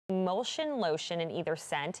emulsion lotion in either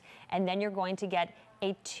scent, and then you're going to get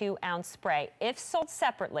a 2-ounce spray. If sold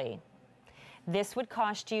separately, this would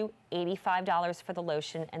cost you $85 for the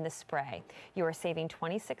lotion and the spray. You are saving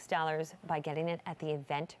 $26 by getting it at the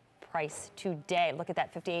event price today. Look at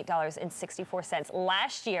that, $58.64.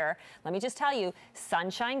 Last year, let me just tell you,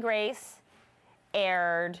 Sunshine Grace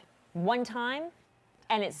aired one time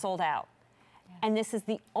and it sold out. And this is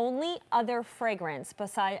the only other fragrance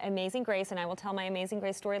beside Amazing Grace, and I will tell my Amazing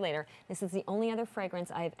Grace story later. This is the only other fragrance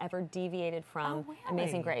I have ever deviated from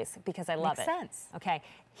Amazing Grace because I love it. Makes sense. Okay,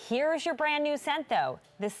 here's your brand new scent though,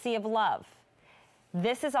 the Sea of Love.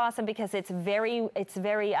 This is awesome because it's very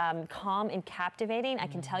calm and captivating. I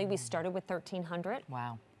can tell you we started with 1,300.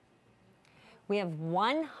 Wow. We have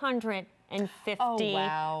 150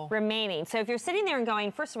 remaining. So if you're sitting there and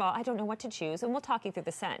going, first of all, I don't know what to choose, and we'll talk you through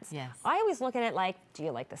the scents. Yes. I always look at it like, do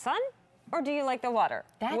you like the sun or do you like the water?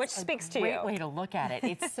 Which speaks to you? That's a great way to look at it.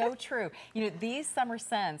 It's so true. You know, these summer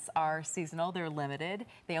scents are seasonal. They're limited.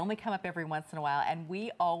 They only come up every once in a while, and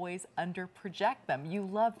we always under-project them. You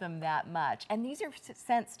love them that much. And these are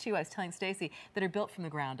scents, too, I was telling Stacey, that are built from the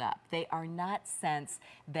ground up. They are not scents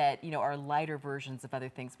that, you know, are lighter versions of other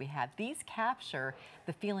things we have. These capture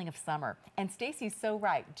the feeling of summer. And Stacey's so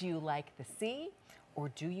right. Do you like the sea or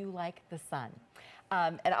do you like the sun?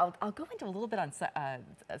 And I'll go into a little bit on Sea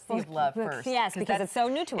of Love first. Yes, because it's so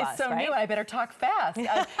new to us, It's so new, I better talk fast.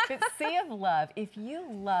 But Sea of Love, if you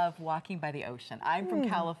love walking by the ocean, I'm from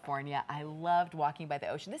California, I loved walking by the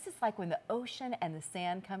ocean. This is like when the ocean and the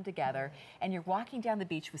sand come together and you're walking down the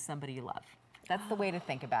beach with somebody you love. That's the way to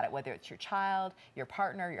think about it, whether it's your child, your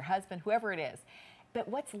partner, your husband, whoever it is. But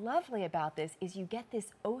what's lovely about this is you get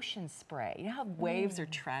this ocean spray. You know how waves are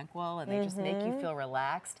tranquil and they just make you feel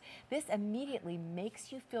relaxed? This immediately makes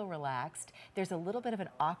you feel relaxed. There's a little bit of an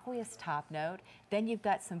aqueous top note. Then you've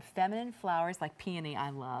got some feminine flowers like peony,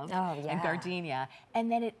 I love, and gardenia. And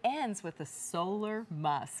then it ends with the solar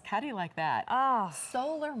musk. How do you like that?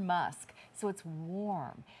 Solar musk. So it's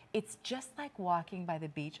warm. It's just like walking by the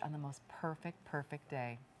beach on the most perfect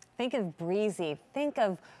day. Think of breezy, think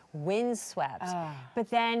of windswept, but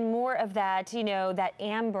then more of that, you know, that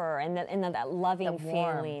amber and that loving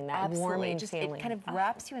feeling, that warming feeling. It kind of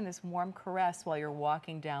wraps you in this warm caress while you're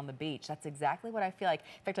walking down the beach. That's exactly what I feel like.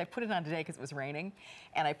 In fact, I put it on today because it was raining,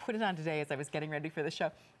 and I put it on today as I was getting ready for the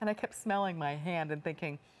show, and I kept smelling my hand and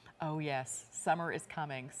thinking, oh yes, summer is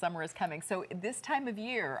coming, summer is coming. So this time of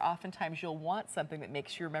year, oftentimes you'll want something that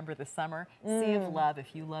makes you remember the summer. Sea of Love,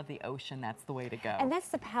 if you love the ocean, that's the way to go. And that's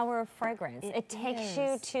the power of fragrance. It takes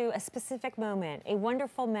you to a specific moment, a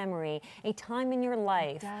wonderful memory, a time in your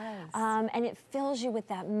life. It does. And it fills you with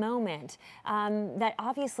that moment that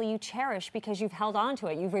obviously you cherish because you've held on to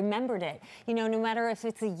it, you've remembered it. You know, no matter if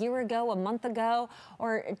it's a year ago, a month ago,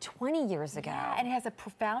 or 20 years ago. Yeah, and it has a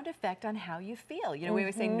profound effect on how you feel. You know, we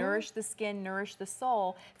always say nourish the skin, nourish the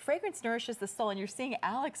soul. Fragrance nourishes the soul, and you're seeing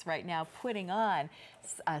Alex right now putting on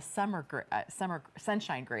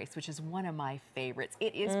Sunshine Grace, which is one of my favorites.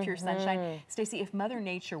 It is pure sunshine. Stacey, if Mother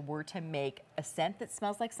Nature were to make a scent that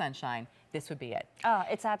smells like sunshine, this would be it. Oh,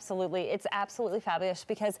 it's absolutely fabulous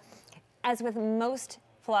because as with most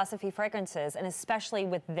philosophy fragrances, and especially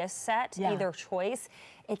with this set, either choice,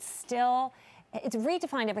 it's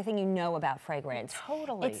redefined everything you know about fragrance.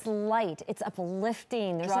 Totally. It's light, it's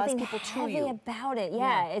uplifting, there's Draws something people to heavy you. about it.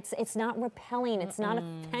 Yeah, it's not repelling, it's not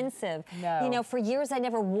offensive. No. You know, for years I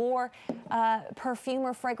never wore perfume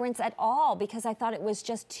or fragrance at all because I thought it was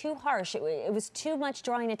just too harsh. It was too much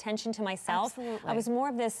drawing attention to myself. Absolutely. I was more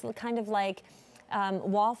of this kind of like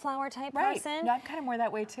wallflower type person. No, I'm kind of more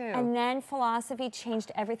that way too. And then philosophy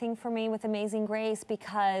changed everything for me with Amazing Grace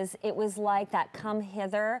because it was like that come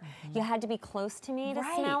hither. You had to be close to me to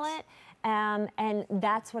smell it. And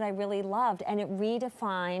that's what I really loved. And it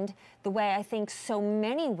redefined the way I think so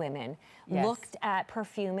many women looked at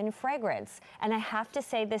perfume and fragrance. And I have to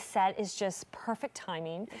say this set is just perfect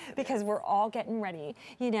timing because we're all getting ready,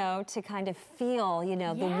 you know, to kind of feel, you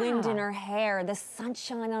know, the wind in our hair, the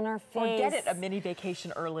sunshine on our face. Or get it a mini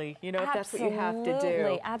vacation early, you know, if that's what you have to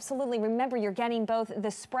do. Absolutely. Remember, you're getting both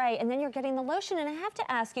the spray and then you're getting the lotion. And I have to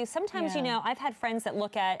ask you, sometimes, you know, I've had friends that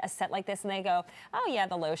look at a set like this and they go, oh yeah,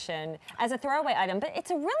 the lotion, as a throwaway item, but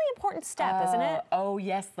it's a really important step, isn't it? Oh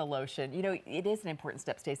yes, the lotion. You know, it is an important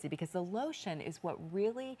step, Stacey, because the lotion is what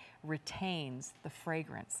really retains the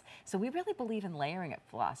fragrance. So we really believe in layering at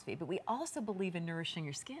Philosophy, but we also believe in nourishing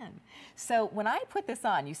your skin. So when I put this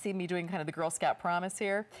on, you see me doing kind of the Girl Scout promise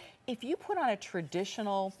here. If you put on a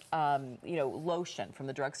traditional, you know, lotion from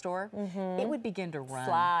the drugstore, it would begin to run.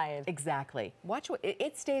 Slide. Exactly. Watch what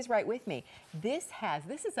it stays right with me. This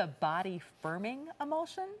is a body firming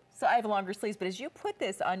emulsion. So buy the longer sleeves, but as you put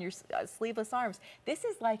this on your sleeveless arms, this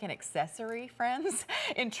is like an accessory, friends,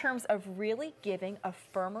 in terms of really giving a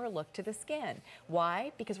firmer look to the skin.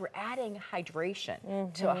 Why? Because we're adding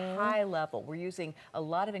hydration to a high level. We're using a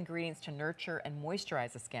lot of ingredients to nurture and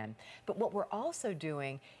moisturize the skin. But what we're also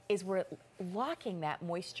doing is we're locking that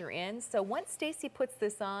moisture in. So once Stacey puts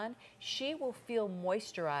this on, she will feel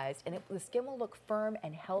moisturized, and the skin will look firm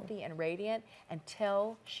and healthy and radiant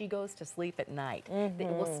until she goes to sleep at night. It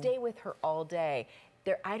will stay with her all day.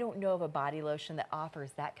 I don't know of a body lotion that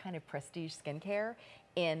offers that kind of prestige skincare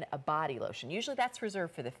in a body lotion. Usually that's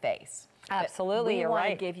reserved for the face. Absolutely, you're right. We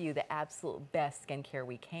want to give you the absolute best skincare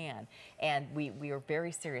we can, and we are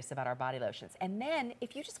very serious about our body lotions. And then,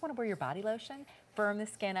 if you just want to wear your body lotion, firm the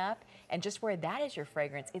skin up, and just wear that as your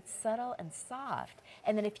fragrance, it's subtle and soft.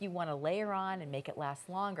 And then if you want to layer on and make it last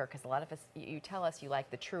longer, because a lot of us, you tell us you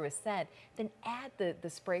like the truest scent, then add the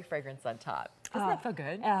spray fragrance on top. Doesn't that feel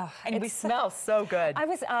good? And we smell so good. I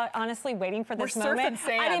was honestly waiting for this We're moment. surfing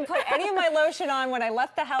sand. I didn't put any of my lotion on when I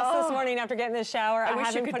left the house this morning after getting the shower. I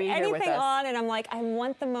haven't put anything on, and I'm like, I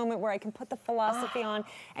want the moment where I can put the Philosophy on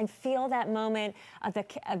and feel that moment of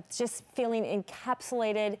just feeling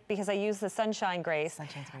encapsulated, because I use the Sunshine Grace.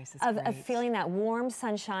 Sunshine's Grace is of feeling that warm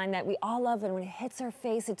sunshine that we all love, and when it hits our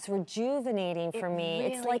face, it's rejuvenating for me.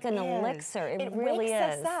 Really it's like an elixir. It really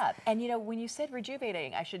wakes is. us up. And you know, when you said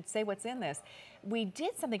rejuvenating, I should say what's in this. We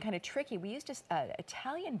did something kind of tricky. We used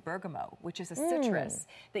Italian bergamot, which is a citrus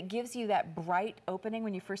that gives you that bright opening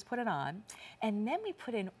when you first put it on. And then we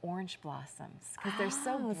put in orange blossoms, because they're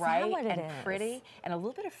so bright and pretty, and a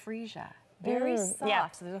little bit of freesia. Very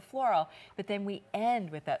soft, so there's a floral, but then we end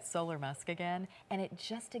with that solar musk again, and it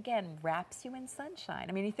just again wraps you in sunshine.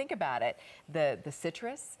 I mean, you think about it, the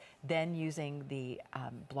citrus, then using the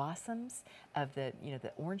blossoms of the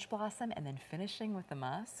orange blossom, and then finishing with the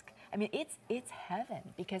musk. I mean, it's heaven,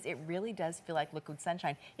 because it really does feel like liquid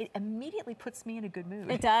sunshine. It immediately puts me in a good mood.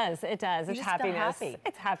 It does. It does. You It's just happiness. feel happy.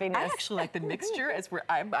 It's happiness. I actually like the mixture.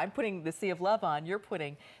 I'm putting the Sea of Love on. You're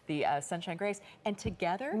putting the Sunshine Grace, and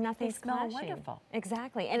together Nothing's they smell clashing. wonderful.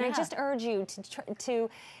 Exactly. And I just urge you to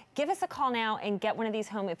give us a call now and get one of these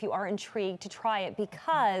home if you are intrigued to try it,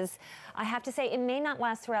 because I have to say it may not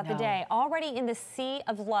last throughout the day. Already in the Sea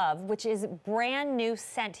of Love, which is brand new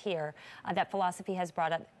scent here that Philosophy has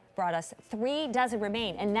brought us, 3 dozen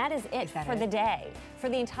remain, and that is it for the day, for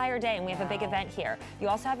the entire day, and we have a big event here. You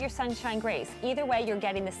also have your Sunshine Grace. Either way, you're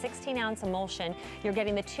getting the 16-ounce emulsion, you're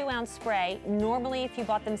getting the 2-ounce spray. Normally, if you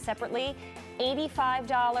bought them separately,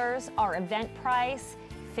 $85. Our event price,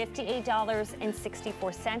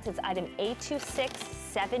 $58.64. It's item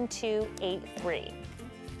A267283.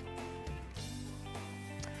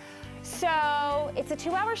 So it's a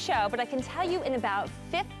 2-hour show, but I can tell you in about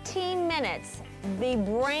 15 minutes, the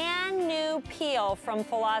brand new peel from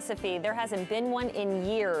Philosophy. There hasn't been one in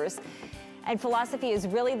years. And Philosophy is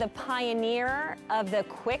really the pioneer of the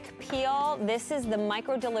quick peel. This is the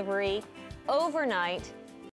micro delivery overnight